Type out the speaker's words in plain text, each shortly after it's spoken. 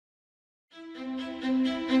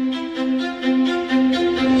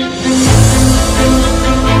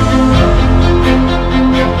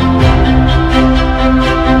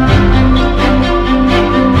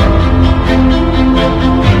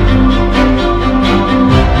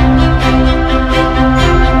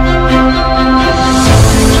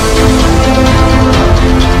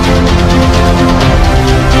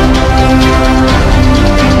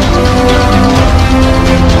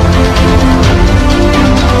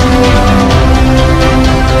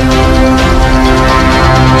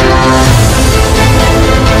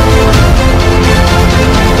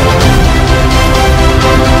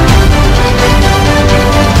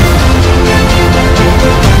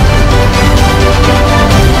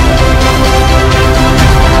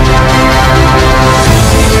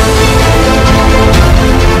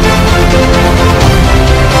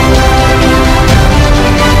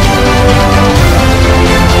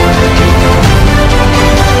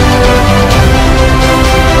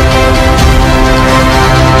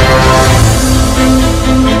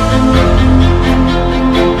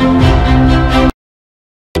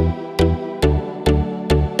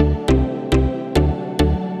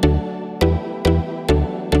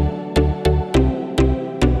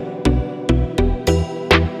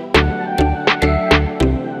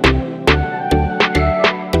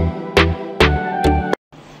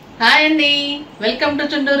Hi అండి, welcome to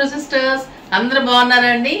Chunduru sisters. అందరూ బాగున్నారా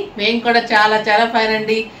అండి? మేము కూడా చాలా చాలా ఫైన్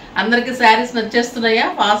అండి. అందరికి శారీస్ నచ్చేస్తున్నాయా?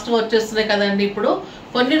 ఫాస్ట్గా వచ్చేస్తున్నాయి కదండి. ఇప్పుడు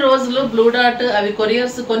కొన్ని రోజులు బ్లూ డాట్ అవి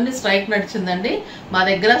కొరియర్స్ కొన్ని స్ట్రైక్ నడిచిందండి మా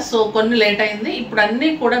దగ్గర. సో కొన్ని లేట్ అయింది. ఇప్పుడు అన్నీ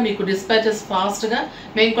కూడా మీకు డిస్పాచెస్ ఫాస్ట్గా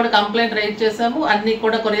మేము కూడా కంప్లైంట్ రైజ్ చేసాము. అన్నీ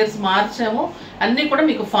కూడా కొరియర్స్ మార్చాము. అన్నీ కూడా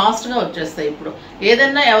మీకు ఫాస్ట్గా వచ్చేస్తాయి. ఇప్పుడు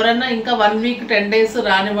ఏదైనా ఎవరైనా ఇంకా 1 వీక్ 10 days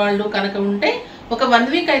రాని వాళ్ళు కనుక ఉంటే ఒక 1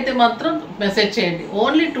 వీక్ అయితే మాత్రం మెసేజ్ చేయండి.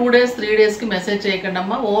 ఓన్లీ 2 days 3 daysకి మెసేజ్ చేయకండి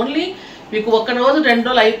అమ్మా. ఓన్లీ మీకు 1 రోజు 2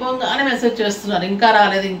 రోజులు అయిపోగానే మెసేజ్ చేస్తున్నారు, ఇంకా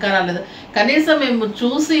రాలేదు ఇంకా రాలేదు. కనీసం మేము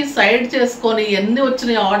చూసి సైడ్ చేసుకొని ఎన్ని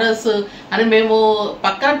వచ్చినాయి ఆర్డర్స్ అని మేము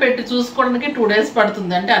పక్కన పెట్టి చూసుకోవడానికి 2 days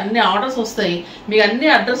పడుతుంది. అంటే అన్ని ఆర్డర్స్ వస్తాయి, మీకు అన్ని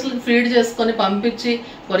అడ్రస్లకు ఫీడ్ చేసుకొని పంపించి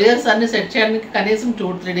కొరియర్స్ అన్ని సెట్ చేయడానికి కనీసం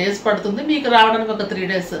 2-3 days పడుతుంది. మీకు రావడానికి ఒక 3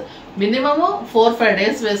 days, మినిమము 4-5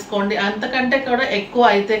 days వేసుకోండి. అంతకంటే కూడా ఎక్కువ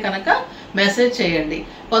అయితే కనుక మెసేజ్ చేయండి.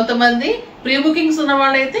 కొంతమంది ప్రీ బుకింగ్స్ ఉన్న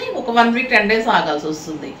వాళ్ళైతే ఒక 1 వీక్ 10 days ఆగాల్సి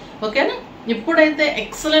వస్తుంది. ఓకేనా? ఇప్పుడైతే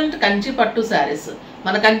ఎక్సలెంట్ కంచి పట్టు శారీస్,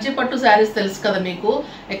 మన కంచి పట్టు శారీస్ తెలుసు కదా మీకు,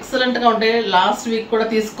 ఎక్సలెంట్గా ఉంటాయి. లాస్ట్ వీక్ కూడా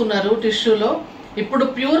తీసుకున్నారు టిష్యూలో. ఇప్పుడు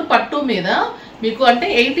ప్యూర్ పట్టు మీద మీకు అంటే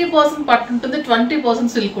 80% పట్టు ఉంటుంది, 20%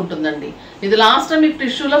 సిల్క్ ఉంటుందండి. ఇది లాస్ట్ టైం మీకు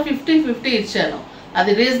టిష్యూలో 50-50 ఇచ్చాను,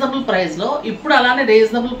 అది రీజనబుల్ ప్రైస్లో. ఇప్పుడు అలానే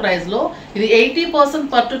రీజనబుల్ ప్రైస్లో ఇది 80%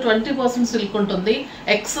 పట్టు 20% సిల్క్ ఉంటుంది.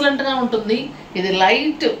 ఎక్సలెంట్గా ఉంటుంది. ఇది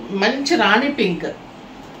లైట్ మంచి రాణి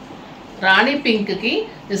పింక్కి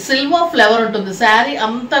సిల్వర్ ఫ్లేవర్ ఉంటుంది. శారీ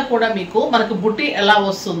అంతా కూడా మీకు మనకు బుట్టి ఎలా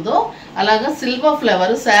వస్తుందో అలాగా silver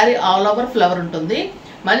flavour, sari all over flavour ఉంటుంది.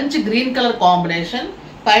 మంచి గ్రీన్ కలర్ కాంబినేషన్,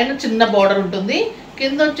 పైన చిన్న బార్డర్ ఉంటుంది,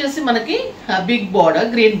 కింద వచ్చేసి మనకి big border,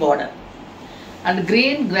 green border and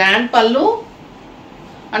green grand పళ్ళు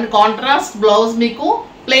అండ్ కాంట్రాస్ట్ బ్లౌజ్. మీకు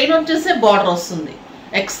ప్లెయిన్ వచ్చేసి బార్డర్ వస్తుంది.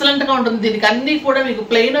 ఎక్సలెంట్గా ఉంటుంది. దీనికి అన్నీ కూడా మీకు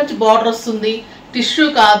ప్లెయిన్ వచ్చి బార్డర్ వస్తుంది. టిష్యూ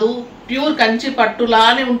కాదు, ప్యూర్ కంచి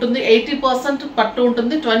పట్టులానే ఉంటుంది. 80% పట్టు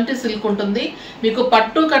ఉంటుంది, 20 సిల్క్ ఉంటుంది. మీకు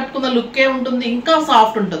పట్టు కట్టుకున్న లుక్కే ఉంటుంది, ఇంకా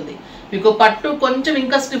సాఫ్ట్ ఉంటుంది. మీకు పట్టు కొంచెం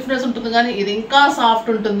ఇంకా స్టిఫ్నెస్ ఉంటుంది, కానీ ఇది ఇంకా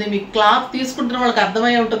సాఫ్ట్ ఉంటుంది. మీకు క్లాత్ తీసుకుంటున్న వాళ్ళకి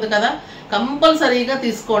అర్థమయ్యే ఉంటుంది కదా. కంపల్సరీగా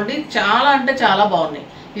తీసుకోండి, చాలా అంటే చాలా బాగున్నాయి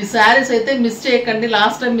ఈ శారీస్. అయితే మిస్ చేయకండి.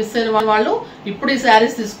 లాస్ట్ టైం మిస్ అయిన వాళ్ళు ఇప్పుడు ఈ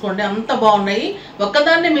శారీస్ తీసుకోండి, అంత బాగున్నాయి.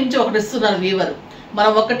 ఒక్కదాన్ని మించి ఒకటి ఇస్తున్నారు వీవర్.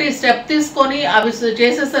 మనం ఒకటి స్టెప్ తీసుకొని అవి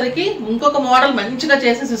చేసేసరికి ఇంకొక మోడల్ మంచిగా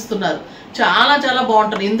చేసేసి ఇస్తున్నారు. చాలా చాలా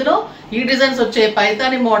బాగుంటుంది. ఇందులో ఈ డిజైన్స్ వచ్చాయి,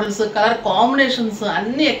 పైతాని మోడల్స్, కలర్ కాంబినేషన్స్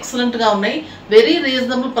అన్నీ ఎక్సలెంట్గా ఉన్నాయి. Very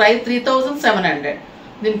reasonable price 3700.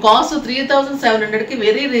 దీని కాస్ట్ 3700కి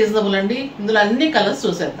వెరీ రీజనబుల్ అండి. ఇందులో అన్ని కలర్స్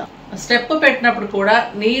చూసేద్దాం. స్టెప్ పెట్టినప్పుడు కూడా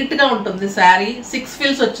నీట్గా ఉంటుంది శారీ. 6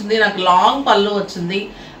 ఫీల్స్ వచ్చింది, నాకు లాంగ్ పళ్ళు వచ్చింది.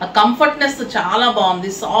 ఆ కంఫర్ట్నెస్ చాలా బాగుంది,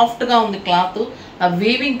 సాఫ్ట్గా ఉంది క్లాత్. ఆ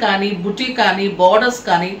వీవింగ్ కానీ, బుటీ కానీ, బోర్డర్స్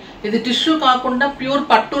కానీ, ఇది టిష్యూ కాకుండా ప్యూర్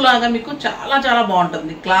పట్టు లాగా మీకు చాలా చాలా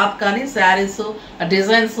బాగుంటుంది క్లాత్ కానీ, శారీస్,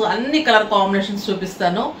 డిజైన్స్ అన్ని కలర్ కాంబినేషన్స్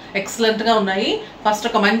చూపిస్తాను. ఎక్సలెంట్గా ఉన్నాయి. ఫస్ట్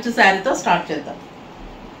ఒక మంచి శారీతో స్టార్ట్ చేద్దాం.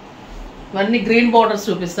 ఇవన్నీ గ్రీన్ బోర్డర్స్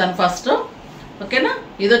చూపిస్తాను ఫస్ట్. ఓకేనా?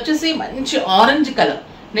 ఇది వచ్చేసి మంచి ఆరెంజ్ కలర్,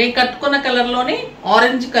 నేను కట్టుకున్న కలర్లోని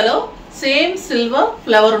orange colour, same silver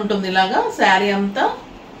flower ఉంటుంది. ఇలాగా శారీ అంతా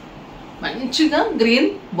మంచిగా గ్రీన్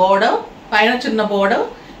బోర్డర్, పైన చిన్న బోర్డర్,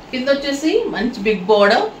 కింద వచ్చేసి మంచి బిగ్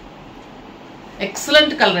బోర్డర్.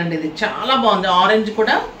 ఎక్సలెంట్ కలర్ అండి, ఇది చాలా బాగుంది. ఆరెంజ్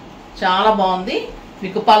కూడా చాలా బాగుంది.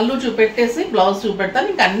 మీకు పళ్ళు చూపెట్టేసి బ్లౌజ్ చూపెడతాను.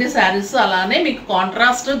 మీకు అన్ని శారీస్ అలానే మీకు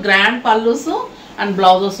కాంట్రాస్ట్ గ్రాండ్ పళ్ళుస్ అండ్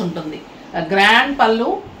బ్లౌజెస్ ఉంటుంది. గ్రాండ్ పళ్ళు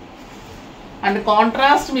అండ్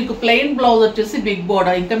కాంట్రాస్ట్ మీకు ప్లెయిన్ బ్లౌజ్ వచ్చేసి బిగ్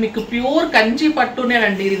బోర్డర్. ఇంకా మీకు ప్యూర్ కంచి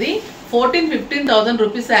పట్టునేనండి. ఇది 14,000-15,000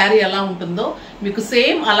 రూపీస్ శారీ ఎలా ఉంటుందో మీకు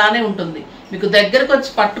సేమ్ అలానే ఉంటుంది. మీకు దగ్గరకు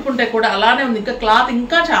వచ్చి పట్టుకుంటే కూడా అలానే ఉంది. ఇంకా క్లాత్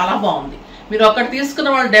ఇంకా చాలా బాగుంది. మీరు ఒకటి తీసుకున్న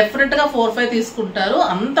వాళ్ళు డెఫినెట్గా 4-5 తీసుకుంటారు,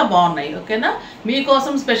 అంత బాగున్నాయి. ఓకేనా?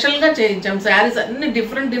 మీకోసం స్పెషల్గా చేయించాం శారీస్ అన్ని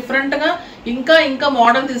డిఫరెంట్గా. ఇంకా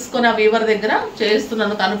మోడల్ తీసుకొని ఆ వీవర్ దగ్గర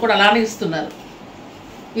చేయిస్తున్నాను, తను కూడా అలానే ఇస్తున్నారు.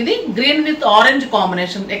 ఇది గ్రీన్ విత్ ఆరెంజ్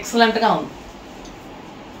కాంబినేషన్, ఎక్సలెంట్గా ఉంది.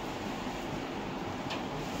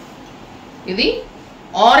 ఇది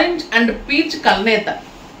ఆరెంజ్ అండ్ పీచ్ కల్నేత,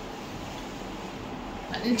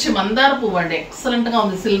 మంచి మందార పువ్వు అండి, ఎక్సలెంట్గా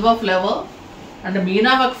ఉంది. Silver flavour and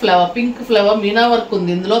Meena work flavour, pink flavour Meena work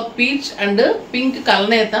ఉంది. ఇందులో peach and pink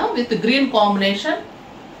కల్నేత with green combination,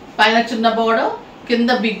 పైన చిన్న బోర్డర్, కింద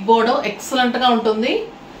బిగ్ బోర్డర్. ఎక్సలెంట్గా ఉంటుంది.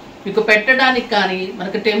 మీకు పెట్టడానికి కానీ,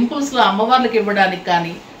 మనకి టెంపుల్స్లో అమ్మవార్లకు ఇవ్వడానికి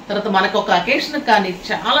కానీ, తర్వాత మనకు ఒక అకేషన్కి కానీ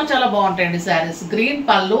చాలా చాలా బాగుంటాయండి శారీస్. గ్రీన్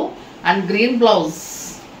పళ్ళు అండ్ గ్రీన్ బ్లౌజ్.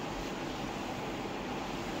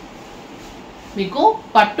 మీకు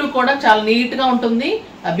పట్టు కూడా చాలా నీట్ గా ఉంటుంది,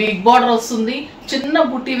 బిగ్ బార్డర్ వస్తుంది. చిన్న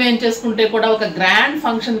బుట్టి వేయించేసుకుంటే కూడా ఒక గ్రాండ్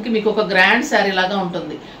ఫంక్షన్ కి మీకు ఒక గ్రాండ్ శారీ లాగా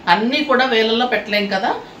ఉంటుంది. అన్ని కూడా వేలల్లో పెట్టలేం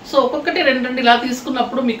కదా, సో ఒక్కొక్కటి రెండు ఇలా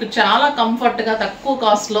తీసుకున్నప్పుడు మీకు చాలా కంఫర్ట్ గా తక్కువ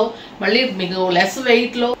కాస్ట్ లో, మళ్ళీ మీకు లెస్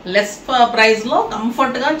వెయిట్ లో, లెస్ ప్రైస్ లో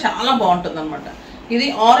కంఫర్ట్ గా చాలా బాగుంటుంది అనమాట. ఇది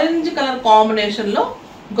ఆరెంజ్ కలర్ కాంబినేషన్ లో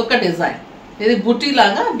ఇంకొక డిజైన్. ఇది బుట్టి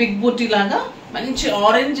లాగా, బిగ్ బుట్టి లాగా మంచి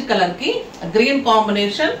ఆరెంజ్ కలర్ కి గ్రీన్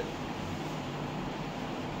కాంబినేషన్,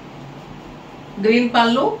 గ్రీన్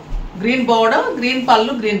పళ్ళు, గ్రీన్ బోర్డర్, గ్రీన్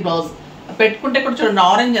పళ్ళు, గ్రీన్ బ్లౌజ్ పెట్టుకుంటే కూడా చూడండి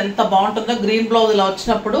ఆరెంజ్ ఎంత బాగుంటుందో. గ్రీన్ బ్లౌజ్ ఇలా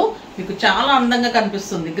వచ్చినప్పుడు మీకు చాలా అందంగా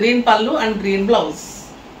కనిపిస్తుంది. గ్రీన్ పళ్ళు అండ్ గ్రీన్ బ్లౌజ్.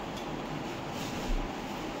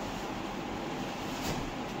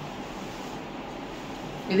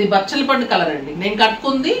 ఇది బచ్చల పండు కలర్ అండి. నేను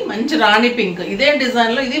కట్టుకుంది మంచి రాణి పింక్. ఇదే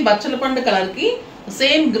డిజైన్ లో ఇది బచ్చల పండు కలర్ కి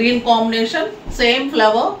same green combination, same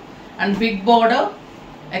flower and big border.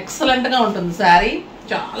 Excellent గా ఉంటుంది శారీ,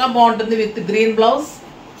 చాలా బాగుంటుంది. With green blouse,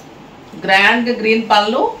 grand green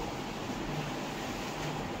పళ్ళు,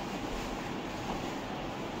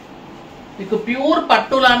 మీకు ప్యూర్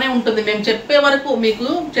పట్టులానే ఉంటుంది. మేము చెప్పే వరకు మీకు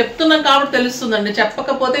చెప్తున్నాం కాబట్టి తెలుస్తుందండి,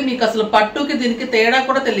 చెప్పకపోతే మీకు అసలు పట్టుకి దీనికి తేడా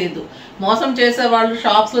కూడా తెలియదు. మోసం చేసే వాళ్ళు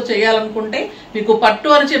షాప్స్ లో చేయాలనుకుంటే మీకు పట్టు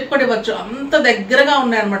అని చెప్పడివచ్చు, అంత దగ్గరగా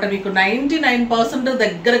ఉన్నాయన్నమాట. మీకు 99%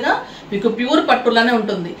 దగ్గరగా మీకు ప్యూర్ పట్టులానే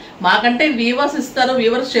ఉంటుంది. మాకంటే వీవర్స్ ఇస్తారు,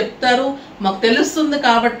 వీవర్స్ చెప్తారు, మాకు తెలుస్తుంది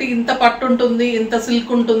కాబట్టి ఇంత పట్టు ఉంటుంది, ఇంత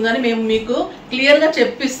సిల్క్ ఉంటుంది అని మేము మీకు క్లియర్ గా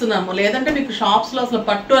చెప్పిస్తున్నాము. లేదంటే మీకు షాప్స్ లో అసలు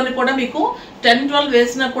పట్టు అని కూడా మీకు 10-12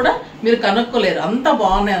 వేసినా కూడా మీరు కనుక్కోలేరు. అంత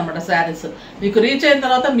బాగున్నాయి అనమాట శారీస్. మీకు రీచ్ అయిన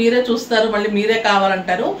తర్వాత మీరే చూస్తారు, మళ్ళీ మీరే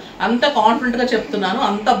కావాలంటారు. అంత కాన్ఫిడెంట్ గా చెప్తున్నాను.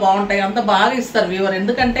 అంత బాగుంటాయి, అంత బాగా ఇస్తారు వీవర్.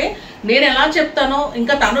 ఎందుకంటే నేను ఎలా చెప్తానో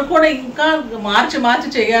ఇంకా తను కూడా ఇంకా మార్చి మార్చి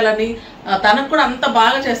చేయాలని, తనకు కూడా అంత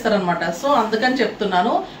బాగా చేస్తారనమాట. సో అందుకని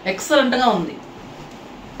చెప్తున్నాను, ఎక్సలెంట్ గా ఉంది.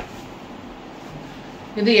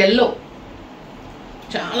 ఇది ఎల్లో,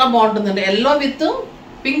 చాలా బాగుంటుందండి. ఎల్లో విత్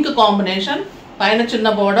పింక్ కాంబినేషన్, పైన చిన్న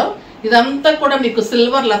బోర్డర్. ఇదంతా కూడా మీకు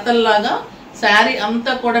సిల్వర్ లతల్లాగా శారీ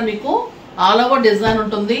అంతా కూడా మీకు ఆల్ ఓవర్ డిజైన్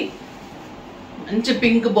ఉంటుంది. మంచి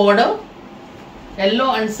pink border, yellow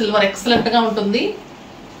and silver excellent గా ఉంటుంది.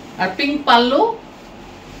 పింక్ పళ్ళు,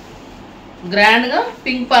 గ్రాండ్ గా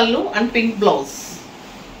పింక్ పళ్ళు and pink blouse.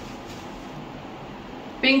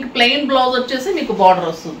 Pink plain blouse వచ్చేసి మీకు బార్డర్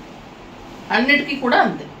వస్తుంది. అన్నిటికీ కూడా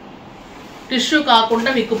అంతే, టిష్యూ కాకుండా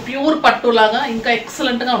మీకు ప్యూర్ పట్టులాగా ఇంకా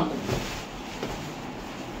ఎక్సలెంట్ గా ఉంటుంది.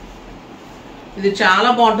 ఇది చాలా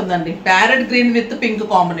బాగుంటుందండి. Parrot green with pink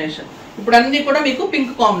combination. ఇప్పుడు అన్ని కూడా మీకు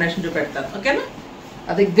పింక్ కాంబినేషన్ చూపెడతాను, ఓకేనా.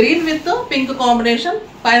 అది గ్రీన్ విత్ పింక్ కాంబినేషన్,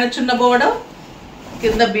 పైన చిన్న బోర్డర్,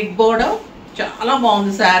 కింద బిగ్ బోర్డర్. చాలా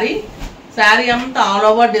బాగుంది శారీ. శారీ అంతా all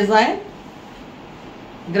over design,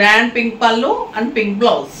 grand pink పళ్ళు అండ్ పింక్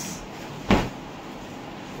బ్లౌజ్.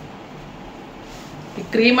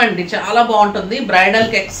 క్రీమ్ అండి, చాలా బాగుంటుంది. బ్రైడల్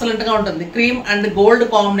కి ఎక్సలెంట్ గా ఉంటుంది. క్రీమ్ అండ్ గోల్డ్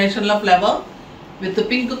కాంబినేషన్ లో ఫ్లవర్ విత్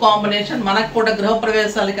పింక్ కాంబినేషన్. మనకు కూడా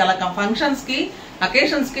గృహప్రవేశాలకి అలా ఫంక్షన్స్ కి,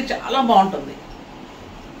 అకేషన్స్ కి చాలా బాగుంటుంది.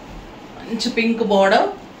 మంచి పింక్ బోర్డర్,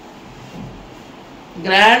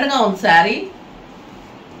 గ్రాండ్ గా ఉంది శారీ.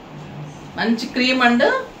 మంచి cream and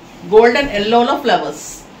golden ఎల్లోలో flowers,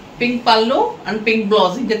 pink పళ్ళు అండ్ పింక్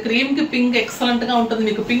బ్లౌజ్. ఇంకా క్రీమ్ కి పింక్ ఎక్సలెంట్ గా ఉంటుంది.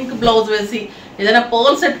 మీకు పింక్ బ్లౌజ్ వేసి ఏదైనా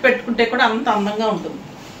పర్ల్ సెట్ పెట్టుకుంటే కూడా అంత అందంగా ఉంటుంది.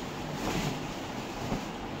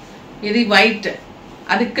 ఇది వైట్,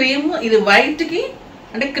 అది క్రీమ్, ఇది వైట్ కి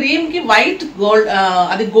అంటే క్రీమ్ కి వైట్ గోల్డ్,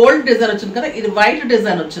 అది గోల్డ్ డిజైన్ వచ్చింది కదా, ఇది వైట్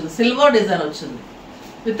డిజైన్ వచ్చింది, సిల్వర్ డిజైన్ వచ్చింది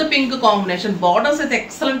విత్ పింక్ కాంబినేషన్. బార్డర్స్ అయితే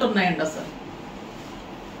ఎక్సలెంట్ ఉన్నాయండి. అసలు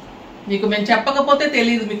మీకు మేము చెప్పకపోతే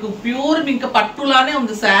తెలియదు, మీకు ప్యూర్ ఇంకా పట్టులానే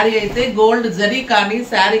ఉంది శారీ అయితే. గోల్డ్ జరీ కానీ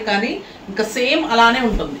శారీ కానీ ఇంకా సేమ్ అలానే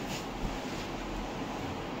ఉంటుంది.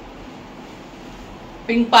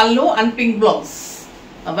 పింక్ పళ్ళు అండ్ పింక్ బ్లౌజ్.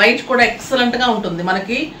 వైట్ కూడా ఎక్సలెంట్ గా ఉంటుంది.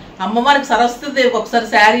 మనకి అమ్మవారికి సరస్వతి దేవికి ఒకసారి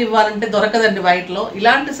శారీ ఇవ్వాలంటే దొరకదండి వైట్ లో.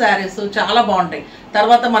 ఇలాంటి శారీస్ చాలా బాగుంటాయి.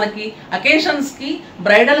 తర్వాత మనకి అకేషన్స్ కి,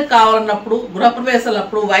 బ్రైడల్ కావాలన్నప్పుడు,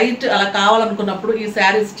 గృహప్రవేశాలప్పుడు వైట్ అలా కావాలనుకున్నప్పుడు ఈ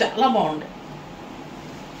శారీస్ చాలా బాగుంటాయి.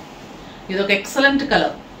 ఇది ఒక ఎక్సలెంట్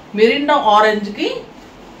కలర్, మిరిండా ఆరెంజ్ కి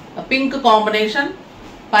పింక్ కాంబినేషన్,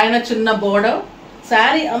 పైన చిన్న బోర్డర్.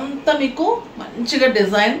 శారీ అంతా మీకు మంచిగా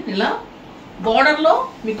డిజైన్ ఇలా బోర్డర్ లో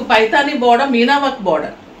మీకు పైతానీ బోర్డర్, మీనావర్క్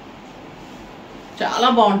బోర్డర్. చాలా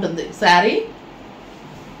బాగుంటుంది శారీ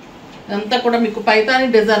అంతా కూడా మీకు పైతానీ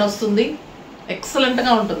డిజైన్ వస్తుంది. ఎక్సలెంట్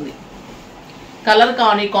గా ఉంటుంది. కలర్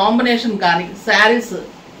కానీ కాంబినేషన్ కానీ శారీస్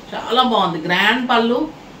చాలా బాగుంది. గ్రాండ్ పళ్ళు,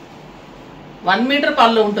 1 మీటర్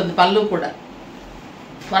పళ్ళు ఉంటుంది. పళ్ళు కూడా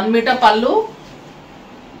 1 మీటర్ పళ్ళు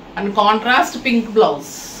అండ్ కాంట్రాస్ట్ పింక్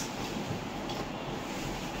బ్లౌజ్.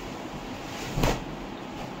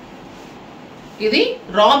 ఇది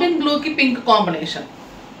రాబిన్ బ్లూకి పింక్ కాంబినేషన్,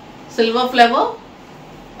 సిల్వర్ ఫ్లేవర్,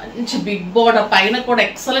 మంచి బిగ్ బార్డర్, పైన కూడా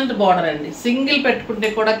ఎక్సలెంట్ బార్డర్ అండి. సింగిల్ పెట్టుకుంటే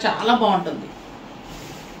కూడా చాలా బాగుంటుంది.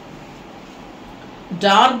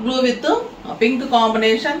 Dark blue with pink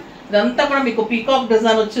combination. ఇదంతా కూడా మీకు పీకాక్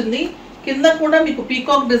డిజైన్ వచ్చింది. కింద కూడా మీకు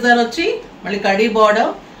పీకాక్ డిజైన్ వచ్చి మళ్ళీ కడీ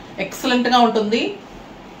బార్డర్, ఎక్సలెంట్గా ఉంటుంది.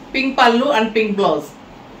 పింక్ పళ్ళు అండ్ పింక్ బ్లౌజ్.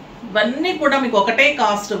 ఇవన్నీ కూడా మీకు ఒకటే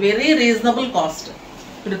కాస్ట్, వెరీ రీజనబుల్ కాస్ట్.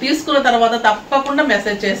 ఇప్పుడు తీసుకున్న తర్వాత తప్పకుండా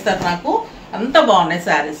మెసేజ్ చేస్తారు నాకు, అంత బాగున్నాయి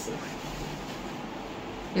శారీస్.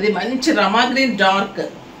 ఇది మంచి రమా green dark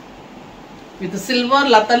with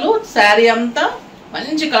silver లతలు, sari అంతా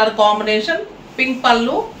మంచి కలర్ కాంబినేషన్. పింక్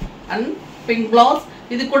పళ్ళు అండ్ పింక్ బ్లౌజ్.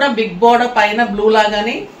 ఇది కూడా బిగ్ బోర్డర్ పైన బ్లూ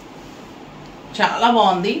లాగానే చాలా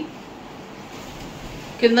బాగుంది.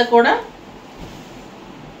 కింద కూడా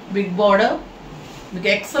బిగ్ బోర్డర్, మీకు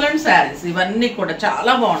ఎక్సలెంట్ శారీస్. ఇవన్నీ కూడా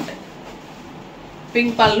చాలా బాగుంటాయి.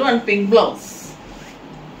 పింక్ పళ్ళు అండ్ పింక్ బ్లౌజ్.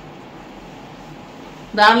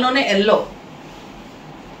 దానిలోనే ఎల్లో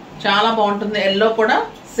చాలా బాగుంటుంది. ఎల్లో కూడా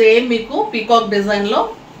సేమ్ మీకు పీకాక్ డిజైన్లో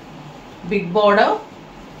బిగ్ బోర్డర్,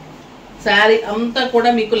 శారీ అంతా కూడా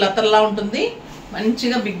మీకు లతల్లా ఉంటుంది.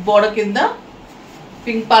 మంచిగా బిగ్ బోర్డర్ కింద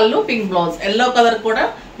పింక్ పళ్ళు పింక్ బ్లౌజ్. ఎల్లో కలర్ కూడా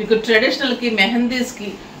మీకు ట్రెడిషనల్కి, మెహందీస్కి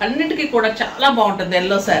అన్నిటికీ కూడా చాలా బాగుంటుంది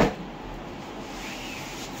ఎల్లో శారీ.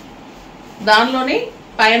 దానిలోని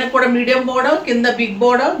పైన కూడా మీడియం బోర్డర్, కింద big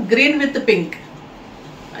border, green with pink.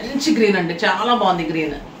 మంచి గ్రీన్ అండి, చాలా బాగుంది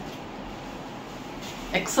green.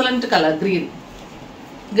 Excellent colour green.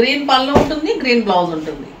 Green పళ్ళు ఉంటుంది, గ్రీన్ బ్లౌజ్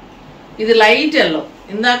ఉంటుంది. ఇది లైట్ ఎల్లో,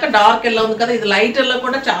 ఇందాక డార్క్ ఎల్లో ఉంది కదా, ఇది లైట్ ఎల్లో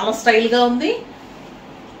కూడా చాలా స్టైల్గా ఉంది.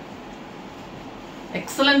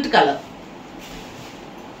 Excellent colour.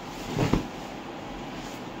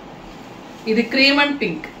 ఇది cream and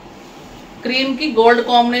pink. క్రీమ్కి gold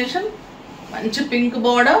combination, మంచి పింక్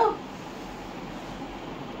బోర్డర్,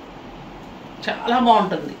 చాలా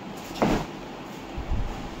బాగుంటుంది.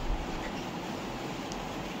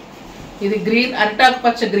 ఇది గ్రీన్, అరిటాకు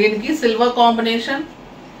పచ్చ గ్రీన్కి సిల్వర్ కాంబినేషన్,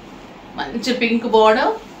 మంచి పింక్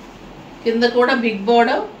బోర్డర్, కింద కూడా బిగ్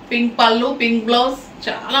బోర్డర్, పింక్ పళ్ళు పింక్ బ్లౌజ్.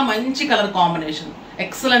 చాలా మంచి కలర్ కాంబినేషన్,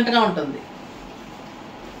 ఎక్సలెంట్గా ఉంటుంది.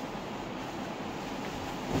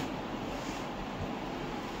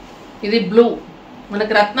 ఇది బ్లూ,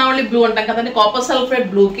 మనకి రత్నావళి బ్లూ అంటాం కదండి, కాపర్ సల్ఫేట్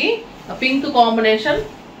బ్లూకి పింక్ కాంబినేషన్.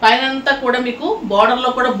 పైన అంతా కూడా మీకు బార్డర్లో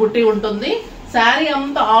కూడా బుట్టి ఉంటుంది. శారీ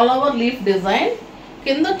అంతా ఆల్ ఓవర్ లీఫ్ డిజైన్.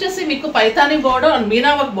 కింద వచ్చేసి మీకు Paithani border and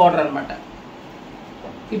Meena work border అనమాట.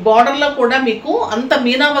 ఈ బార్డర్లో కూడా మీకు అంత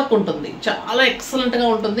మీనా వర్క్ ఉంటుంది, చాలా ఎక్సలెంట్గా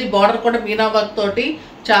ఉంటుంది. బార్డర్ కూడా మీనా వర్క్ తోటి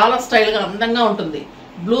చాలా స్టైల్గా అందంగా ఉంటుంది.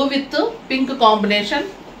 Blue with pink combination,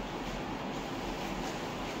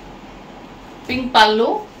 pink పళ్ళు,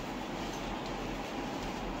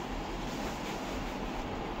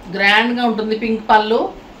 గ్రాండ్గా ఉంటుంది పింక్ పళ్ళు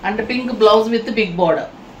and pink blouse with big border.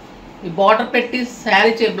 ఈ బార్డర్ పెట్టి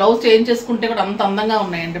శారీ బ్లౌజ్ చేంజ్ చేసుకుంటే కూడా అంత అందంగా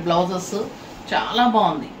ఉన్నాయండి బ్లౌజెస్. చాలా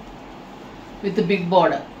బాగుంది with big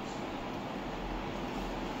border.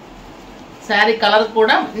 Sari colour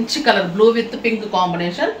కూడా మంచి colour, blue with pink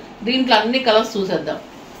combination. దీంట్లో అన్ని కలర్స్ చూసేద్దాం.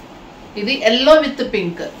 ఇది yellow with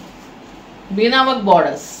pink, Meena work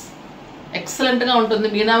borders, ఎక్సలెంట్గా ఉంటుంది.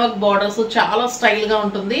 మీనా వర్క్ బార్డర్స్ చాలా స్టైల్గా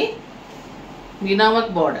ఉంటుంది. Meena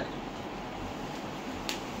work border.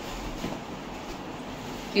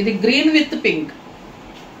 ఇది green with pink,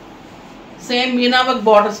 same Meena work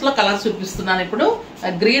borders లో కలర్స్ చూపిస్తున్నాను ఇప్పుడు.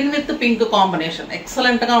 Green with pink combination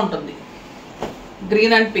excellent గా ఉంటుంది.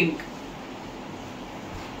 గ్రీన్ అండ్ పింక్,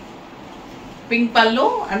 పింక్ పళ్ళు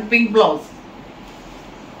అండ్ పింక్ బ్లౌజ్.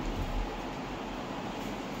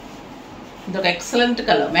 ఇది ఒక excellent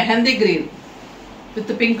colour, mehndi green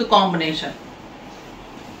with pink combination.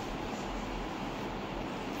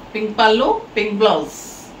 Pink పళ్ళు pink blouse.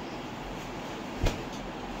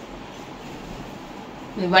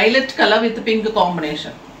 Violet colour with pink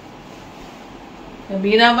combination.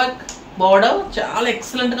 Meena work border చాలా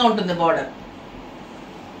ఎక్సలెంట్ గా ఉంటుంది బార్డర్.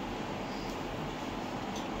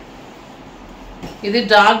 ఇది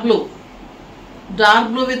dark blue,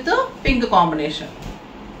 dark blue with pink combination.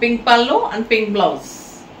 Pink పళ్ళు and pink blouse.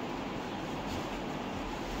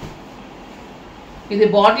 ఇది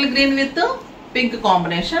bottle green with pink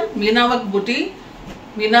combination. Meena work buti,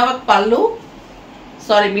 Meena work పళ్ళు,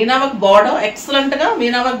 sorry Meena work border. Excellent గా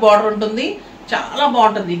Meena work border ఉంటుంది, చాలా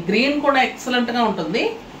బాగుంటుంది. గ్రీన్ కూడా ఎక్సలెంట్ గా ఉంటుంది.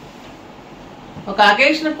 ఒక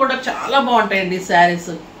అకేషన్ కూడా చాలా బాగుంటాయండి ఈ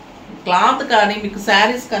శారీస్. క్లాత్ కానీ మీకు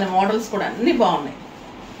శారీస్ కానీ మోడల్స్ కూడా అన్ని బాగున్నాయి.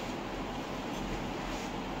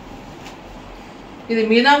 ఇది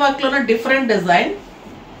మీనా వర్క్ లోనే different design,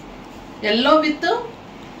 yellow with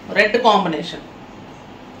red combination.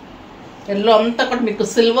 Yellow అంతా కూడా మీకు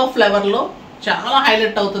సిల్వర్ ఫ్లేవర్ లో చాలా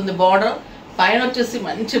హైలైట్ అవుతుంది బార్డర్. పైన వచ్చేసి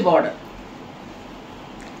మంచి బార్డర్,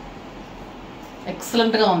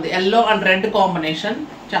 ఎక్సలెంట్గా ఉంది. ఎల్లో అండ్ రెడ్ కాంబినేషన్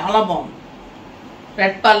చాలా బాగుంది.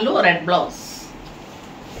 రెడ్ పళ్ళు, రెడ్ బ్లౌజ్.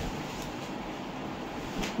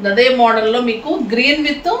 అదే మోడల్లో మీకు గ్రీన్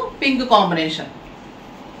విత్ పింక్ కాంబినేషన్,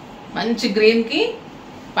 మంచి గ్రీన్కి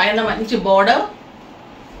పైన మంచి బార్డర్,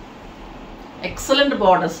 ఎక్సలెంట్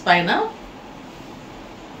బార్డర్స్. పైన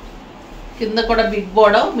కింద కూడా బిగ్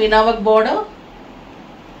బార్డర్, మీనావర్క్ బార్డర్.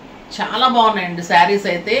 చాలా బాగున్నాయండి శారీస్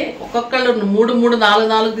అయితే. ఒక్కొక్కళ్ళు 3 3 4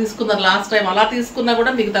 4 తీసుకున్నారు లాస్ట్ టైం. అలా తీసుకున్నా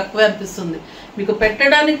కూడా మీకు తక్కువే అనిపిస్తుంది. మీకు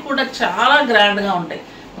పెట్టడానికి కూడా చాలా గ్రాండ్గా ఉంటాయి.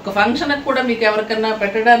 ఒక ఫంక్షన్కి కూడా మీకు ఎవరికైనా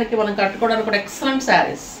పెట్టడానికి, మనం కట్టుకోవడానికి కూడా ఎక్సలెంట్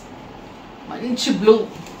శారీస్. మంచి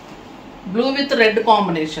blue with red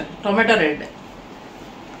combination, tomato red.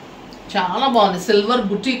 చాలా బాగుంది. సిల్వర్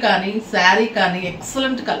బుటీ కానీ శారీ కానీ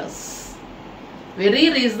excellent colours. Very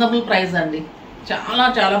reasonable price అండి. చాలా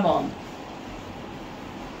చాలా బాగుంది.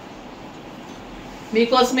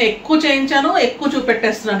 మీకోసమే ఎక్కువ చేయించాను, ఎక్కువ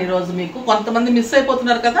చూపెట్టేస్తున్నాను ఈరోజు. మీకు కొంతమంది మిస్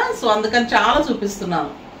అయిపోతున్నారు కదా, సో అందుకని చాలా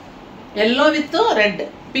చూపిస్తున్నాను. ఎల్లో విత్ రెడ్,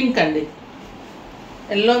 పింక్ అండి.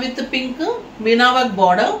 Yellow with pink, మీనావర్క్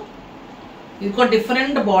border. ఇంకో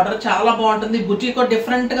డిఫరెంట్ బార్డర్, చాలా బాగుంటుంది. బుటీకో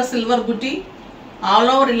డిఫరెంట్గా సిల్వర్ బుటీ, ఆల్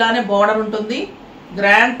ఓవర్ ఇలానే బార్డర్ ఉంటుంది.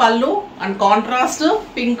 గ్రాండ్ పళ్ళు and contrast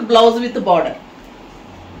pink blouse with border.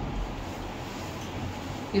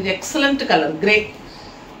 ఇది ఎక్సలెంట్ కలర్, గ్రే.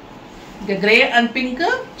 ఇంకా గ్రే అండ్ పింక్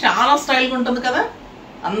చాలా స్టైల్గా ఉంటుంది కదా,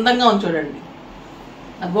 అందంగా ఉంది చూడండి.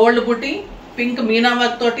 గోల్డ్ బుటీ, పింక్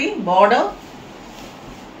మీనావర్క్ తోటి బార్డర్.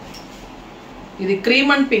 ఇది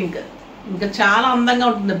క్రీమ్ అండ్ పింక్, ఇంకా చాలా అందంగా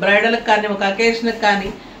ఉంటుంది. బ్రైడల్కి కానీ, ఒక అకేషన్కి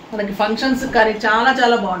కానీ, మనకి ఫంక్షన్స్కి కానీ చాలా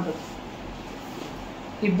చాలా బాగుంటుంది.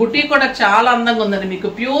 ఈ బుటీ కూడా చాలా అందంగా ఉందండి. మీకు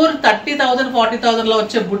ప్యూర్ 30,000 40,000లో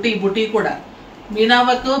వచ్చే బుటీ కూడా.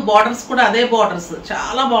 మీనావర్క్ బార్డర్స్ కూడా అదే బార్డర్స్,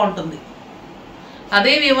 చాలా బాగుంటుంది.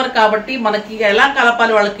 అదే వీవర్ కాబట్టి మనకి ఎలా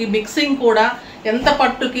కలపాలి, వాళ్ళకి మిక్సింగ్ కూడా ఎంత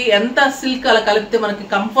పట్టుకి ఎంత సిల్క్ అలా కలిపితే మనకి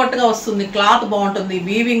కంఫర్ట్గా వస్తుంది. క్లాత్ బాగుంటుంది,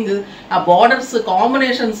 వీవింగ్, ఆ బార్డర్స్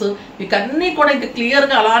కాంబినేషన్స్ మీకు అన్నీ కూడా ఇంకా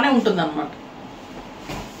క్లియర్గా అలానే ఉంటుంది అన్నమాట.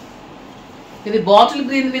 ఇది bottle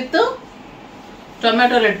green with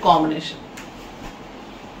tomato red combination,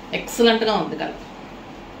 ఎక్సలెంట్గా ఉంది కలర్.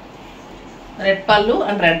 రెడ్ పళ్ళు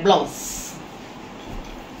అండ్ రెడ్ బ్లౌజ్.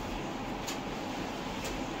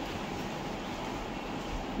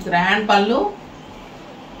 గ్రాండ్ పళ్ళు,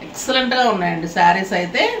 ఎక్సలెంట్గా ఉన్నాయండి శారీస్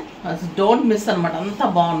అయితే. డోంట్ మిస్ అనమాట, అంత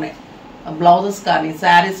బాగున్నాయి. బ్లౌజెస్ కానీ,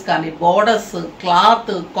 శారీస్ కానీ, బోర్డర్స్,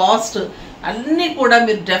 క్లాత్, కాస్ట్ అన్నీ కూడా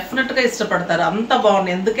మీరు డెఫినెట్గా ఇష్టపడతారు. అంత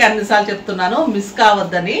బాగున్నాయి. ఎందుకే అన్నిసార్లు చెప్తున్నాను, మిస్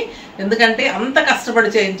కావద్దని. ఎందుకంటే అంత కష్టపడి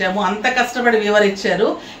చేయించాము, అంత కష్టపడి వివరించారు.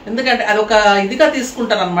 ఎందుకంటే అది ఒక ఇదిగా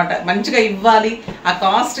తీసుకుంటారు అనమాట, మంచిగా ఇవ్వాలి, ఆ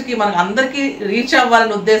కాస్ట్కి మనకు అందరికీ రీచ్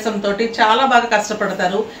అవ్వాలనే ఉద్దేశంతో చాలా బాగా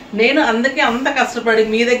కష్టపడతారు. నేను అందుకే అంత కష్టపడి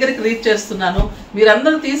మీ దగ్గరికి రీచ్ చేస్తున్నాను.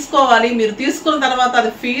 మీరందరూ తీసుకోవాలి, మీరు తీసుకున్న తర్వాత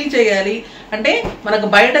అది ఫీల్ చేయాలి. అంటే మనకు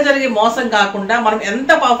బయట జరిగే మోసం కాకుండా మనం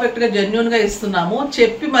ఎంత పర్ఫెక్ట్గా జెన్యూన్గా ఇస్తున్నాము,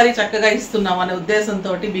 చెప్పి మరీ చక్కగా ఇస్తున్నాము అనే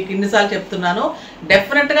ఉద్దేశంతో మీకు ఇన్నిసార్లు చెప్తున్నాను.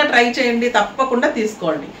 డెఫినెట్గా ట్రై చేయండి, తప్పకుండా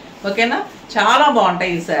తీసుకోండి. ఓకేనా? చాలా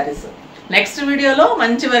బాగుంటాయి ఈ శారీస్. నెక్స్ట్ వీడియోలో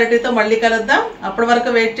మంచి వెరైటీతో మళ్ళీ కలుద్దాం. అప్పటి వరకు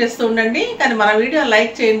వెయిట్ చేస్తూ ఉండండి. కానీ మన వీడియో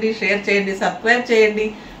లైక్ చేయండి, షేర్ చేయండి, సబ్స్క్రైబ్ చేయండి.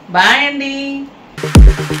 బాయ్ అండి.